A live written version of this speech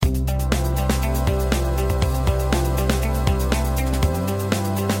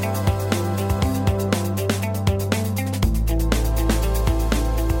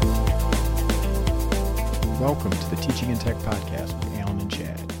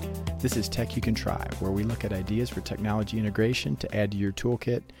This is Tech You Can Try, where we look at ideas for technology integration to add to your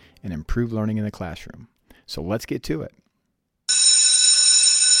toolkit and improve learning in the classroom. So let's get to it.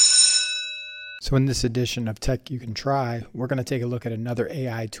 So in this edition of Tech You Can Try, we're going to take a look at another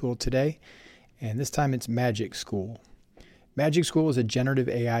AI tool today, and this time it's Magic School. Magic School is a generative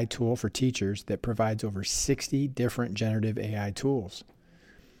AI tool for teachers that provides over 60 different generative AI tools.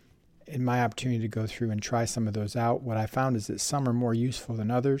 In my opportunity to go through and try some of those out, what I found is that some are more useful than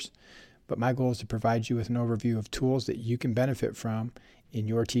others, but my goal is to provide you with an overview of tools that you can benefit from in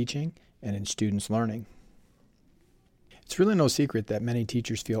your teaching and in students' learning. It's really no secret that many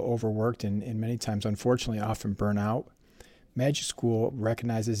teachers feel overworked and many times, unfortunately, often burn out. Magic School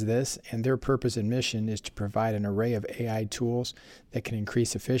recognizes this, and their purpose and mission is to provide an array of AI tools that can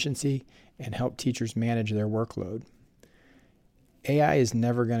increase efficiency and help teachers manage their workload. AI is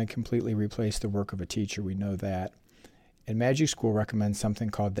never going to completely replace the work of a teacher, we know that. And Magic School recommends something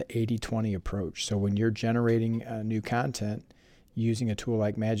called the 80-20 approach. So when you're generating new content using a tool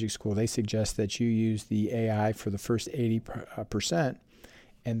like Magic School, they suggest that you use the AI for the first 80%,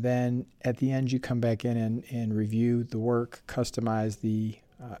 and then at the end you come back in and review the work, customize the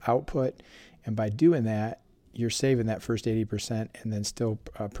output, and by doing that, you're saving that first 80% and then still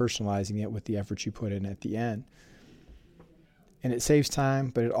personalizing it with the effort you put in at the end. And it saves time,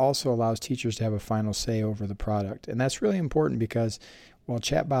 but it also allows teachers to have a final say over the product. And that's really important because while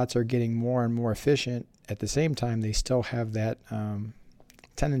chatbots are getting more and more efficient, at the same time, they still have that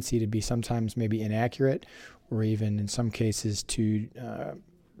tendency to be sometimes maybe inaccurate or even in some cases to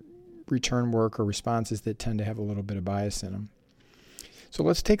return work or responses that tend to have a little bit of bias in them. So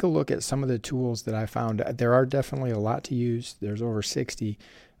let's take a look at some of the tools that I found. There are definitely a lot to use. There's over 60.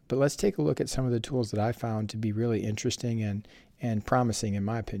 But let's take a look at some of the tools that I found to be really interesting and promising in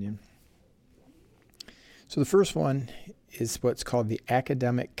my opinion. So the first one is what's called the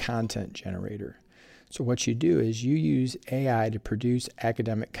Academic Content Generator. So what you do is you use AI to produce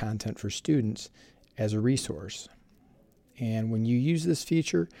academic content for students as a resource. And when you use this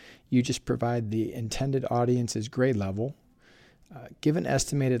feature, you just provide the intended audience's grade level. Give an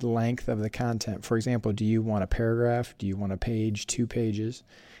estimated length of the content. For example, do you want a paragraph? Do you want a page, 2 pages?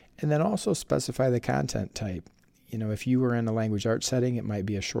 And then also specify the content type. You know, if you were in a language arts setting, it might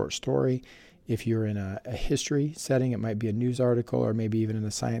be a short story. If you're in a history setting, it might be a news article, or maybe even in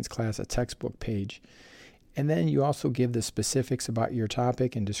a science class, a textbook page. And then you also give the specifics about your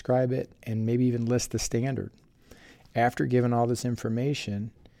topic and describe it, and maybe even list the standard. After giving all this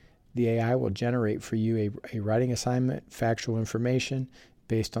information, the AI will generate for you a writing assignment, factual information,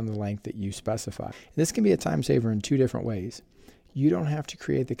 based on the length that you specify. This can be a time saver in 2 different ways. You don't have to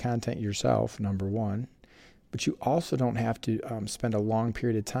create the content yourself, number one, but you also don't have to spend a long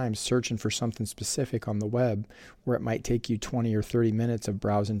period of time searching for something specific on the web where it might take you 20 or 30 minutes of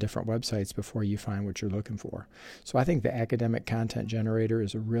browsing different websites before you find what you're looking for. So I think the Academic Content Generator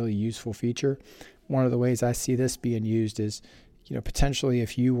is a really useful feature. One of the ways I see this being used is, potentially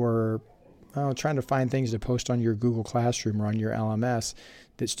if you were trying to find things to post on your Google Classroom or on your LMS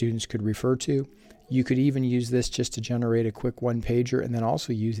that students could refer to, you could even use this just to generate a quick one-pager and then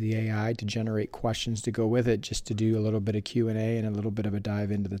also use the AI to generate questions to go with it, just to do a little bit of Q&A and a little bit of a dive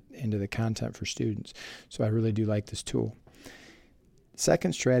into the content for students. So I really do like this tool.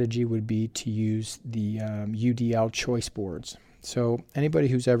 Second strategy would be to use the UDL choice boards. So anybody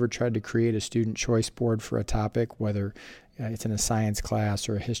who's ever tried to create a student choice board for a topic, whether it's in a science class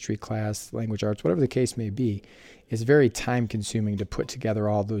or a history class, language arts, whatever the case may be, is very time consuming to put together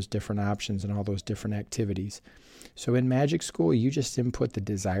all those different options and all those different activities. So in Magic School, you just input the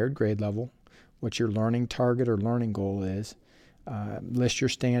desired grade level, what your learning target or learning goal is, list your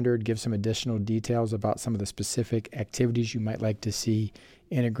standard, give some additional details about some of the specific activities you might like to see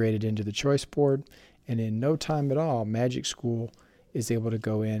integrated into the choice board, and in no time at all, Magic School is able to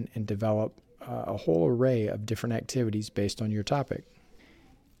go in and develop a whole array of different activities based on your topic.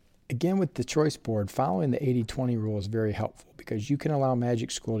 Again, with the choice board, following the 80-20 rule is very helpful because you can allow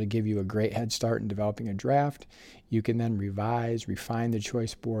Magic School to give you a great head start in developing a draft. You can then revise, refine the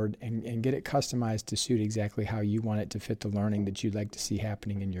choice board, and get it customized to suit exactly how you want it to fit the learning that you'd like to see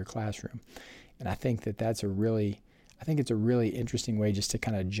happening in your classroom. And I think it's a really interesting way just to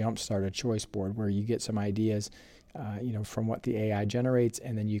kind of jumpstart a choice board where you get some ideas from what the AI generates,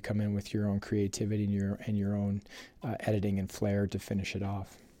 and then you come in with your own creativity and your own editing and flair to finish it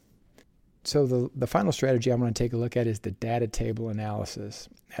off. So the final strategy I want to take a look at is the data table analysis.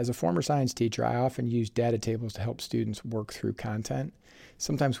 As a former science teacher, I often use data tables to help students work through content.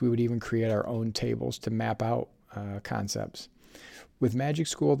 Sometimes we would even create our own tables to map out concepts. With Magic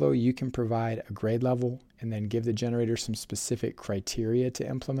School, though, you can provide a grade level and then give the generator some specific criteria to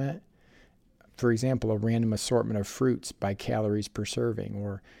implement. For example, a random assortment of fruits by calories per serving,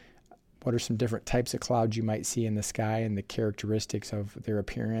 or what are some different types of clouds you might see in the sky and the characteristics of their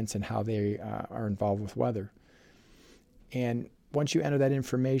appearance and how they are involved with weather. And once you enter that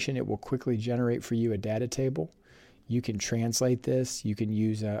information, it will quickly generate for you a data table. You can translate this. You can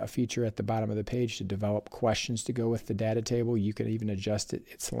use a feature at the bottom of the page to develop questions to go with the data table. You can even adjust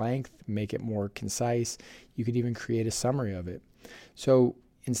its length, make it more concise. You could even create a summary of it. So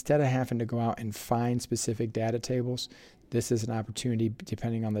instead of having to go out and find specific data tables, this is an opportunity,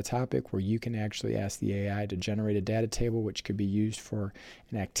 depending on the topic, where you can actually ask the AI to generate a data table which could be used for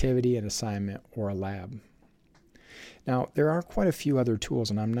an activity, an assignment, or a lab. Now, there are quite a few other tools,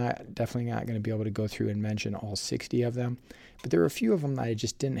 and I'm definitely not going to be able to go through and mention all 60 of them, but there are a few of them that I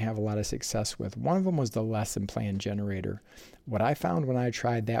just didn't have a lot of success with. One of them was the lesson plan generator. What I found when I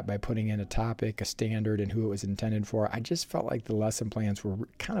tried that by putting in a topic, a standard, and who it was intended for, I just felt like the lesson plans were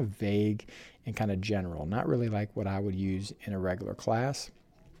kind of vague and kind of general, not really like what I would use in a regular class.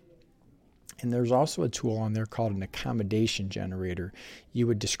 And there's also a tool on there called an accommodation generator. You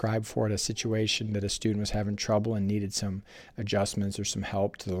would describe for it a situation that a student was having trouble and needed some adjustments or some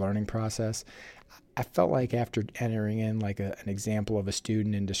help to the learning process. I felt like after entering in like an example of a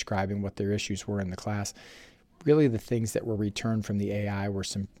student and describing what their issues were in the class, really the things that were returned from the AI were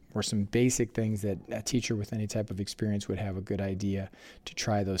some basic things that a teacher with any type of experience would have a good idea to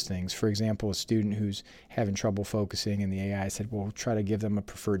try those things. For example, a student who's having trouble focusing and the AI said, well, try to give them a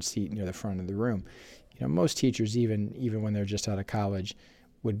preferred seat near the front of the room. Most teachers, even when they're just out of college,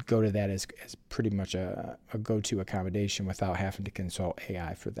 would go to that as pretty much a go-to accommodation without having to consult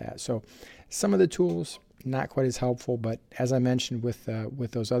AI for that. So some of the tools, not quite as helpful, but as I mentioned with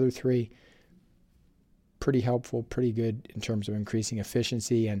those other three, pretty helpful, pretty good in terms of increasing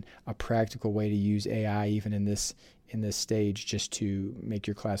efficiency and a practical way to use AI even in this stage just to make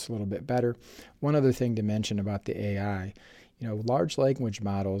your class a little bit better. One other thing to mention about the AI, large language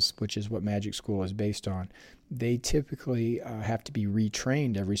models, which is what Magic School is based on, they typically have to be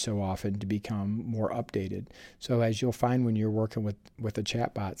retrained every so often to become more updated. So as you'll find when you're working with a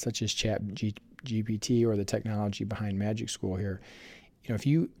chatbot such as ChatGPT or the technology behind Magic School here, if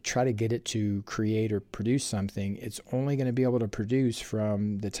you try to get it to create or produce something, it's only going to be able to produce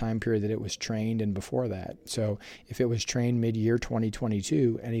from the time period that it was trained and before that. So if it was trained mid-year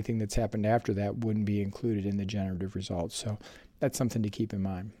 2022, anything that's happened after that wouldn't be included in the generative results. So that's something to keep in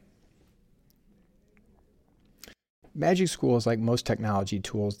mind. Magic School is like most technology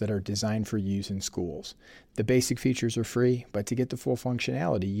tools that are designed for use in schools. The basic features are free, but to get the full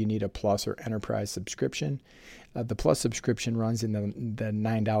functionality, you need a Plus or Enterprise subscription. The Plus subscription runs in the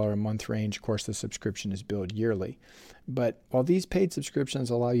 $9 a month range. Of course, the subscription is billed yearly. But while these paid subscriptions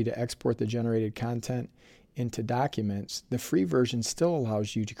allow you to export the generated content into documents, the free version still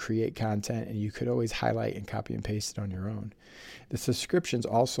allows you to create content, and you could always highlight and copy and paste it on your own. The subscriptions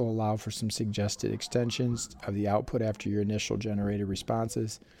also allow for some suggested extensions of the output after your initial generated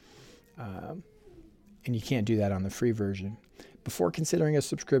responses, and you can't do that on the free version. Before considering a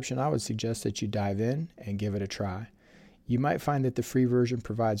subscription, I would suggest that you dive in and give it a try. You might find that the free version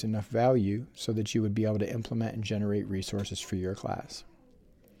provides enough value so that you would be able to implement and generate resources for your class.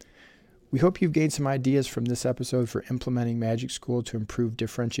 We hope you've gained some ideas from this episode for implementing Magic School to improve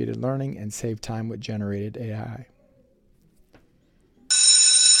differentiated learning and save time with generated AI.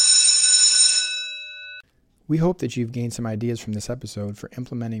 We hope that you've gained some ideas from this episode for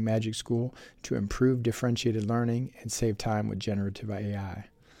implementing Magic School to improve differentiated learning and save time with generative AI.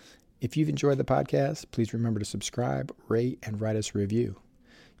 If you've enjoyed the podcast, please remember to subscribe, rate, and write us a review.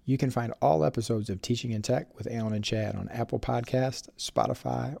 You can find all episodes of Teaching in Tech with Alan and Chad on Apple Podcasts,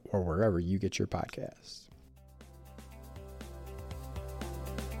 Spotify, or wherever you get your podcasts.